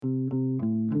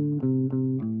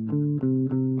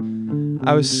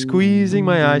I was squeezing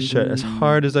my eyes shut as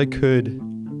hard as I could.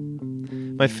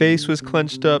 My face was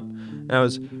clenched up, and I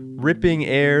was ripping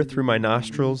air through my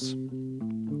nostrils.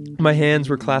 My hands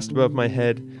were clasped above my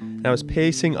head, and I was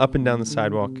pacing up and down the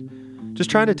sidewalk, just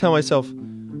trying to tell myself,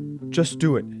 just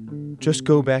do it. Just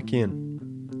go back in.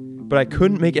 But I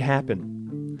couldn't make it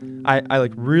happen. I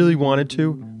really wanted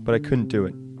to, but I couldn't do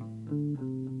it.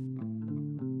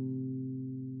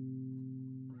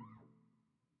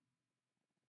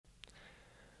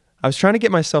 I was trying to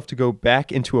get myself to go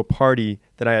back into a party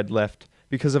that I had left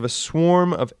because of a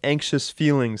swarm of anxious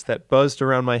feelings that buzzed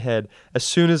around my head as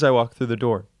soon as I walked through the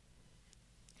door.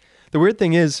 The weird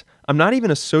thing is, I'm not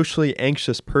even a socially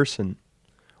anxious person,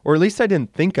 or at least I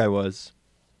didn't think I was.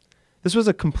 This was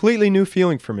a completely new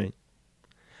feeling for me.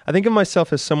 I think of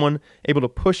myself as someone able to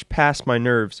push past my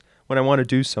nerves when I want to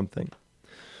do something.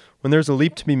 When there's a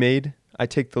leap to be made, I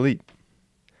take the leap.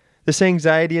 This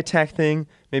anxiety attack thing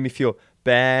made me feel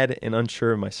bad and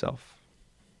unsure of myself.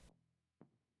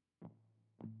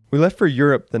 We left for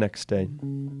Europe the next day.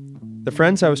 The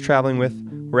friends I was traveling with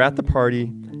were at the party,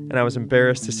 and I was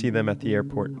embarrassed to see them at the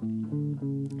airport.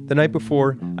 The night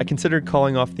before, I considered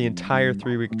calling off the entire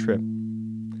 3-week trip.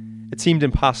 It seemed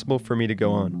impossible for me to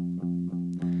go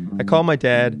on. I called my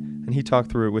dad, and he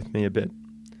talked through it with me a bit.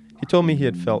 He told me he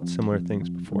had felt similar things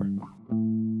before.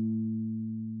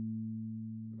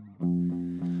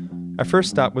 Our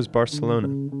first stop was Barcelona.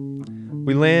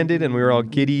 We landed and we were all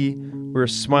giddy. We were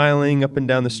smiling up and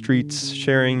down the streets,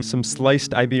 sharing some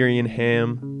sliced Iberian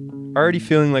ham, already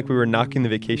feeling like we were knocking the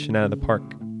vacation out of the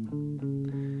park.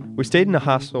 We stayed in a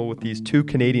hostel with these 2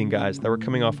 Canadian guys that were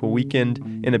coming off a weekend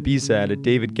in Ibiza at a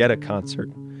David Guetta concert,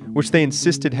 which they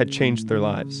insisted had changed their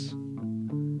lives.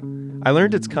 I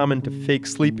learned it's common to fake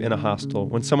sleep in a hostel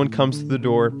when someone comes to the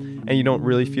door and you don't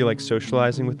really feel like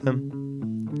socializing with them.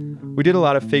 We did a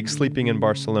lot of fake sleeping in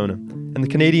Barcelona, and the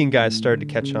Canadian guys started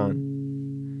to catch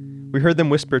on. We heard them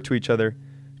whisper to each other,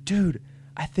 "Dude,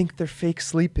 I think they're fake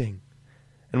sleeping."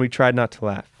 And we tried not to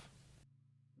laugh.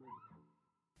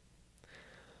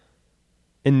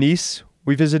 In Nice,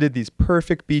 we visited these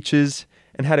perfect beaches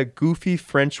and had a goofy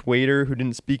French waiter who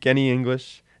didn't speak any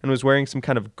English and was wearing some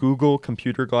kind of Google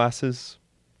computer glasses.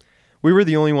 We were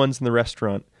the only ones in the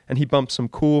restaurant, and he bumped some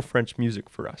cool French music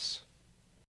for us.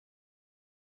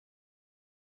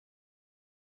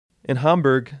 In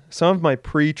Hamburg, some of my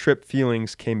pre-trip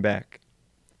feelings came back.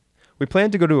 We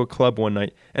planned to go to a club one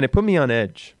night, and it put me on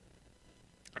edge.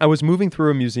 I was moving through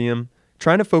a museum,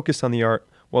 trying to focus on the art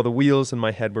while the wheels in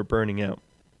my head were burning out.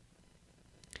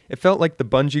 It felt like the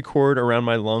bungee cord around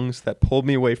my lungs that pulled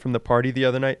me away from the party the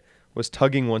other night was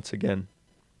tugging once again.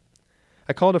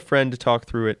 I called a friend to talk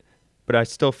through it, but I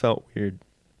still felt weird.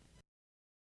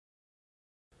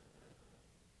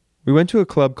 We went to a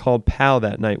club called Pal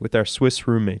that night with our Swiss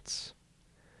roommates.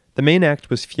 The main act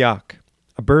was Fiak,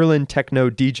 a Berlin techno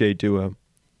DJ duo.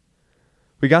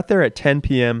 We got there at 10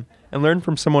 p.m. and learned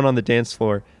from someone on the dance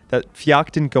floor that Fiak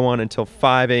didn't go on until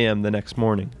 5 a.m. the next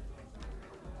morning.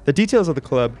 The details of the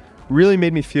club really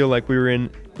made me feel like we were in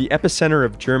the epicenter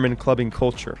of German clubbing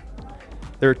culture.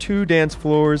 There were 2 dance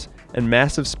floors and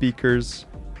massive speakers.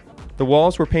 The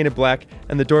walls were painted black,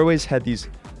 and the doorways had these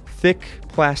thick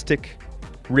plastic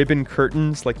ribbon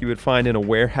curtains like you would find in a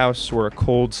warehouse or a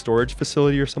cold storage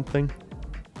facility or something.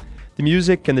 The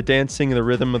music and the dancing and the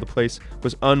rhythm of the place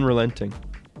was unrelenting.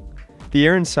 The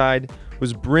air inside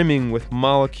was brimming with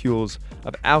molecules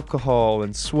of alcohol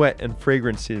and sweat and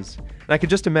fragrances, and I could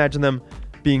just imagine them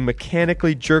being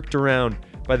mechanically jerked around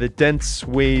by the dense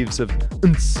waves of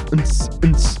uns, uns,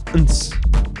 uns, uns.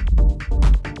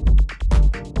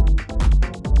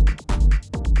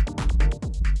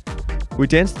 We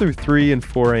danced through 3 and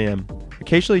 4 a.m.,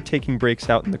 occasionally taking breaks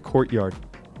out in the courtyard.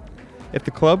 If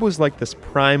the club was like this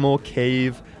primal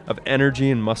cave of energy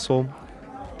and muscle,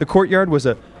 the courtyard was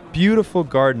a beautiful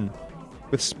garden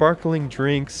with sparkling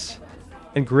drinks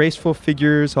and graceful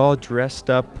figures all dressed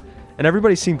up, and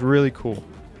everybody seemed really cool.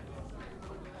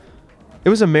 It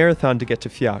was a marathon to get to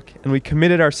Fiak, and we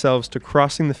committed ourselves to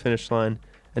crossing the finish line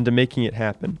and to making it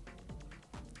happen.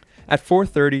 At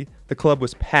 4:30, the club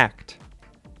was packed.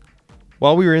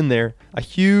 While we were in there, a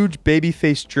huge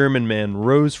baby-faced German man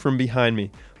rose from behind me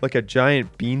like a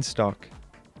giant beanstalk.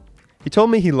 He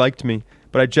told me he liked me,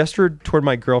 but I gestured toward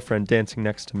my girlfriend dancing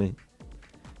next to me.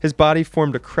 His body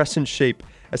formed a crescent shape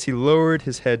as he lowered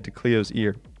his head to Cleo's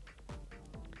ear.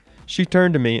 She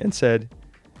turned to me and said,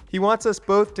 "He wants us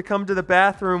both to come to the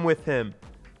bathroom with him."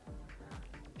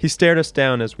 He stared us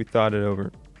down as we thought it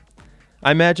over.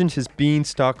 I imagined his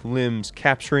beanstalk limbs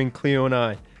capturing Cleo and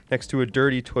I next to a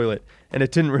dirty toilet, and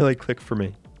it didn't really click for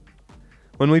me.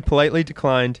 When we politely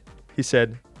declined, he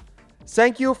said,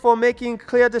 Thank you for making a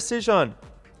clear decision.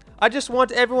 I just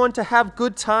want everyone to have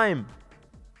good time.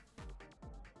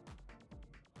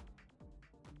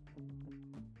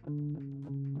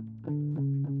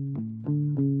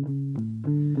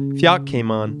 Fiyat came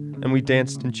on, and we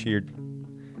danced and cheered.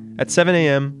 At 7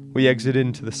 a.m., we exited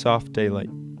into the soft daylight.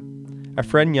 Our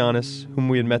friend Giannis, whom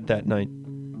we had met that night,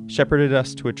 shepherded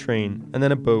us to a train, and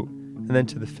then a boat, and then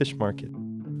to the fish market.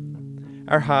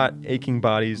 Our hot, aching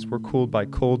bodies were cooled by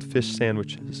cold fish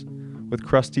sandwiches, with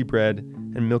crusty bread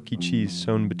and milky cheese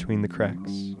sewn between the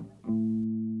cracks.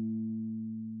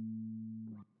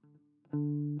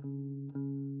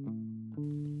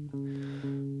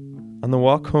 On the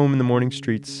walk home in the morning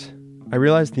streets, I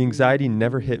realized the anxiety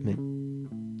never hit me.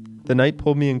 The night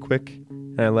pulled me in quick,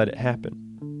 and I let it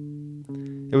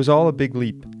happen. It was all a big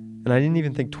leap, and I didn't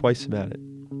even think twice about it.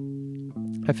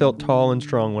 I felt tall and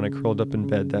strong when I curled up in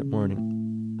bed that morning.